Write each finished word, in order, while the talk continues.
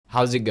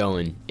How's it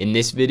going? In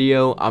this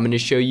video, I'm going to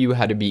show you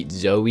how to beat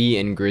Zoe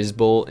and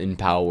Grizzbolt in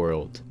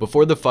Palworld.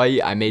 Before the fight,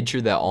 I made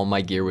sure that all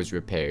my gear was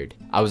repaired.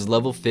 I was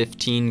level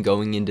 15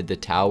 going into the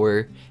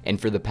tower,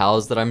 and for the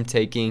pals that I'm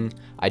taking,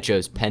 I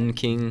chose Pen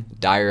King,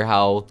 Dire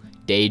Howl,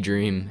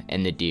 Daydream,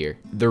 and the Deer.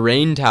 The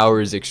Rain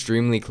Tower is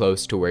extremely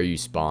close to where you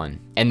spawn,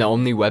 and the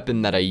only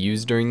weapon that I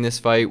used during this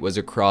fight was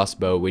a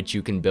crossbow, which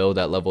you can build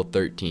at level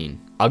 13.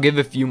 I'll give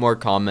a few more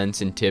comments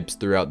and tips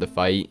throughout the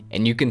fight,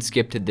 and you can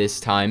skip to this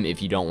time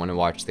if you don't want to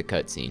watch the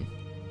cutscene.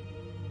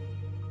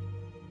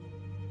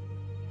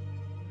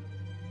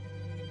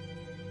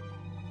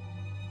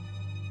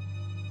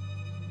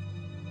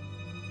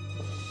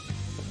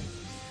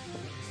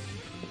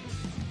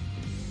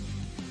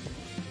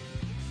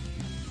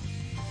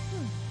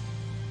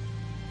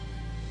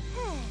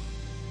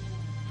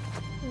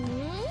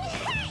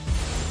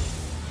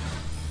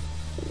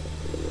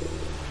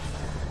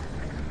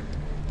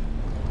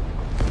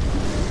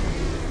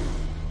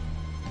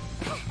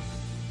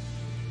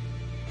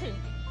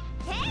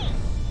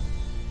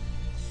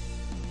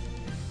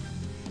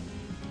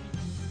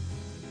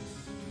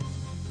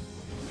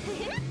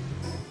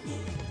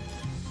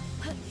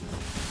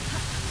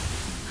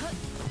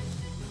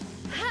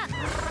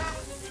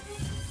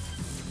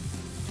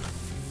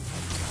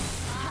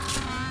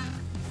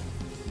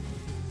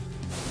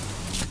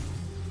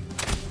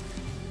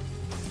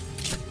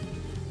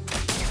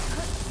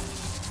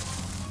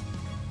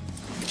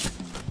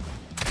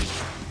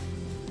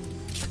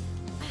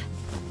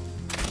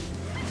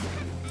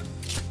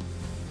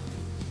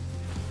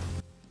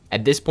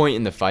 At this point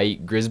in the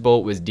fight,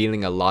 Grizzbolt was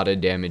dealing a lot of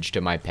damage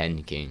to my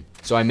Pen King,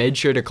 so I made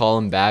sure to call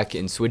him back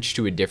and switch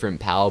to a different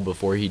pal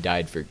before he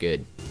died for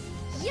good.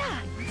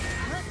 Yeah.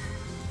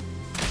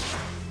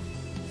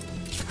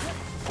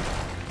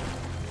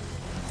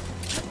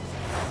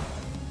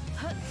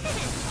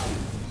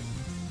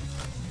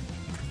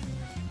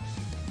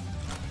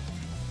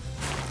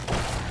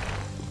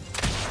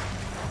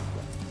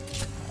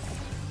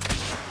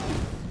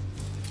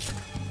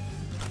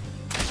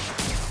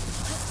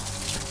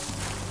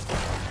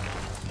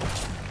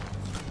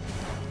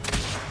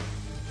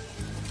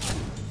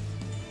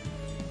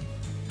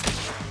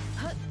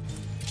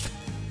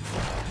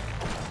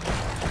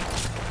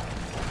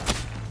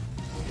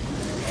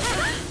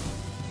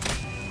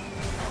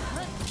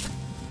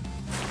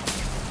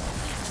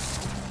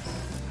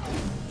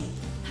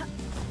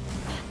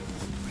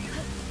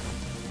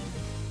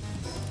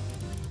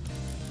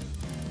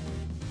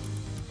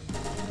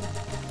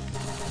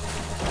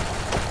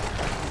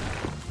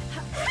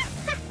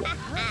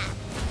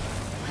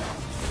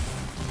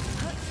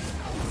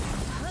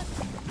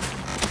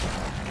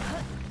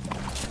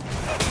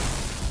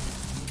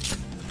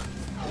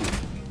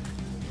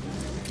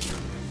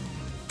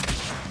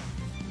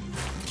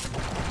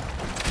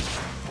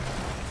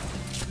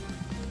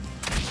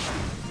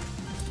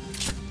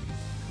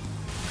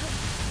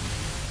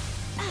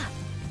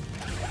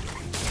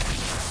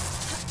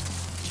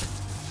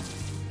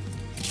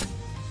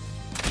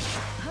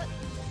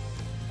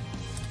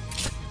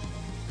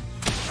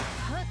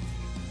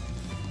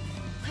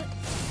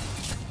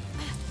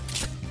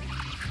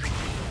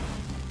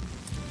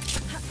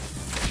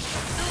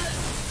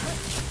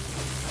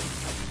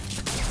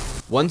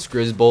 Once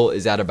Grizzbolt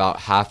is at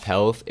about half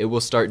health, it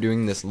will start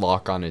doing this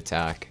lock-on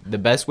attack. The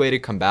best way to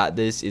combat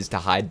this is to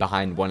hide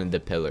behind one of the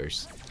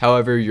pillars.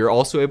 However, you're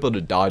also able to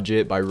dodge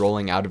it by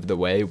rolling out of the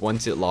way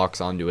once it locks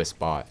onto a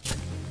spot.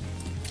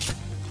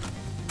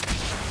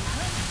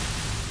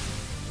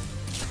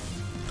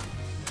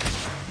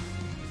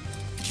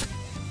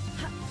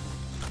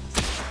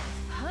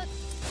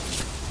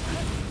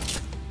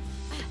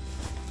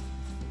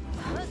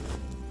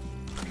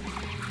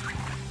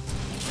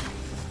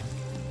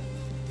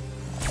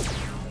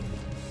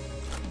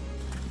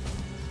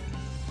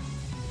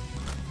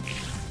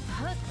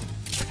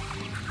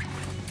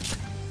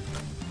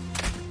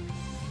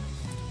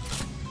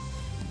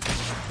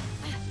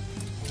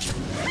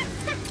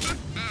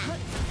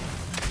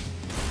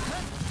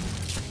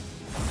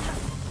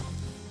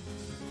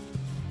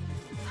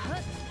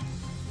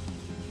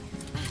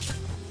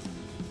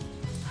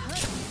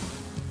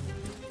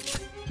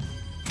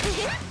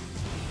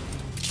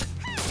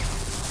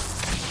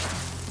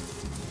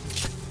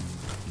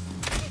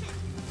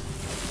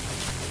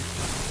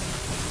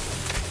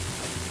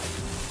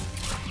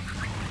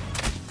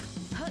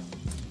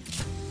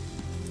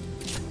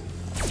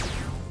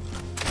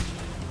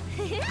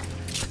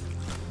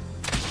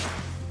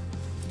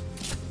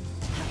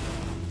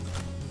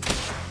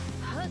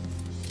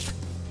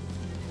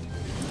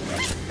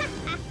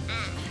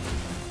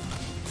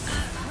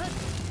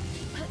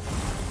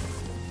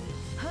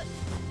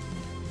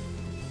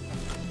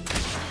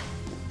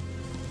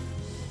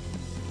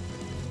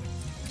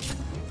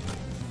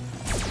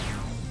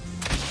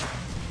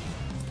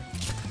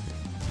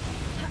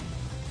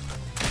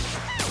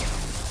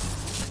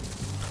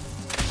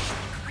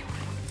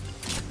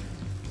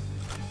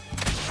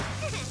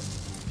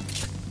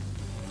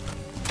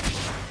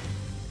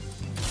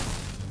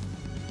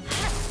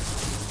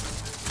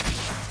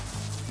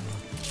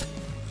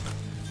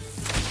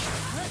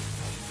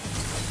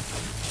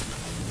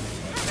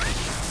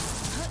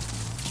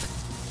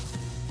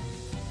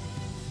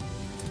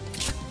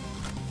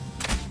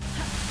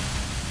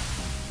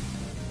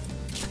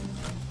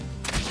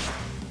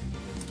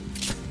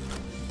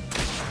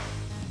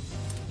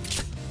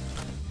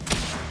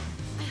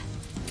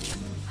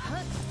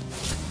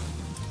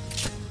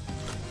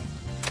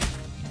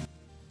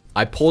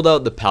 I pulled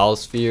out the Pal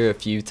sphere a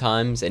few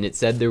times and it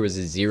said there was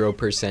a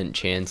 0%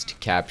 chance to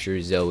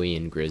capture Zoe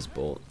and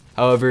Grizzbolt.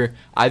 However,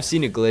 I've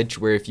seen a glitch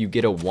where if you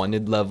get a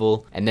wanted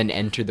level and then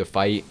enter the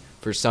fight,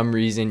 for some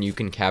reason you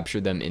can capture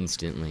them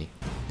instantly.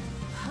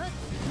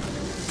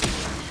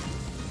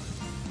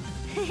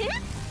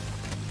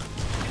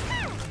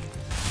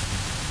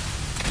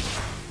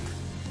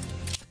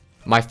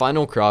 My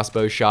final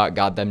crossbow shot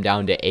got them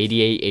down to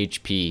 88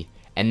 HP,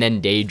 and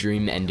then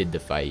Daydream ended the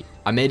fight.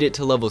 I made it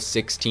to level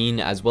 16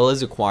 as well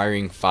as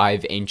acquiring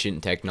 5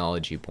 ancient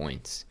technology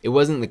points. It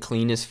wasn't the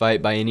cleanest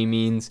fight by any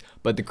means,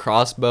 but the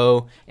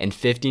crossbow and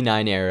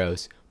 59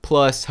 arrows,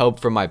 plus help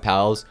from my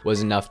pals,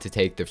 was enough to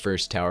take the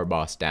first tower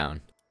boss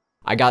down.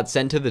 I got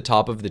sent to the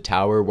top of the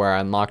tower where I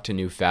unlocked a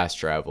new fast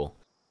travel.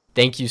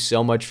 Thank you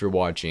so much for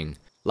watching.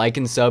 Like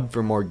and sub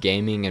for more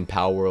gaming and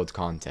Palworld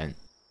content.